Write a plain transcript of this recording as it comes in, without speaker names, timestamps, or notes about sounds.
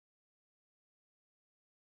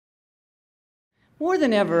More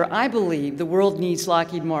than ever, I believe the world needs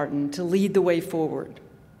Lockheed Martin to lead the way forward.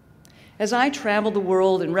 As I travel the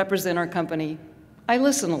world and represent our company, I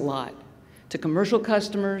listen a lot to commercial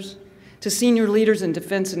customers, to senior leaders in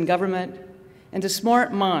defense and government, and to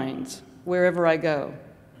smart minds wherever I go.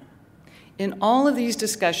 In all of these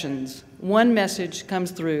discussions, one message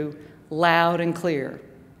comes through loud and clear.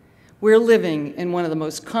 We're living in one of the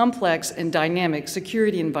most complex and dynamic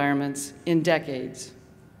security environments in decades.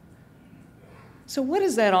 So what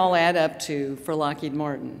does that all add up to for Lockheed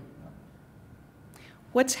Martin?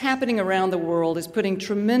 What's happening around the world is putting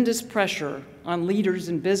tremendous pressure on leaders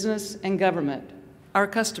in business and government, our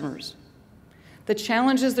customers. The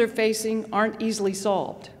challenges they're facing aren't easily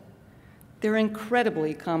solved. They're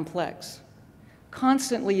incredibly complex,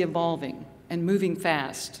 constantly evolving and moving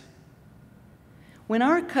fast. When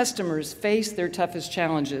our customers face their toughest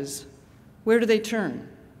challenges, where do they turn?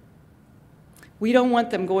 We don't want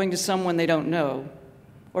them going to someone they don't know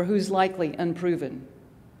or who's likely unproven.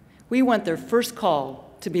 We want their first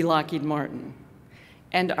call to be Lockheed Martin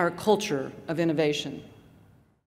and our culture of innovation.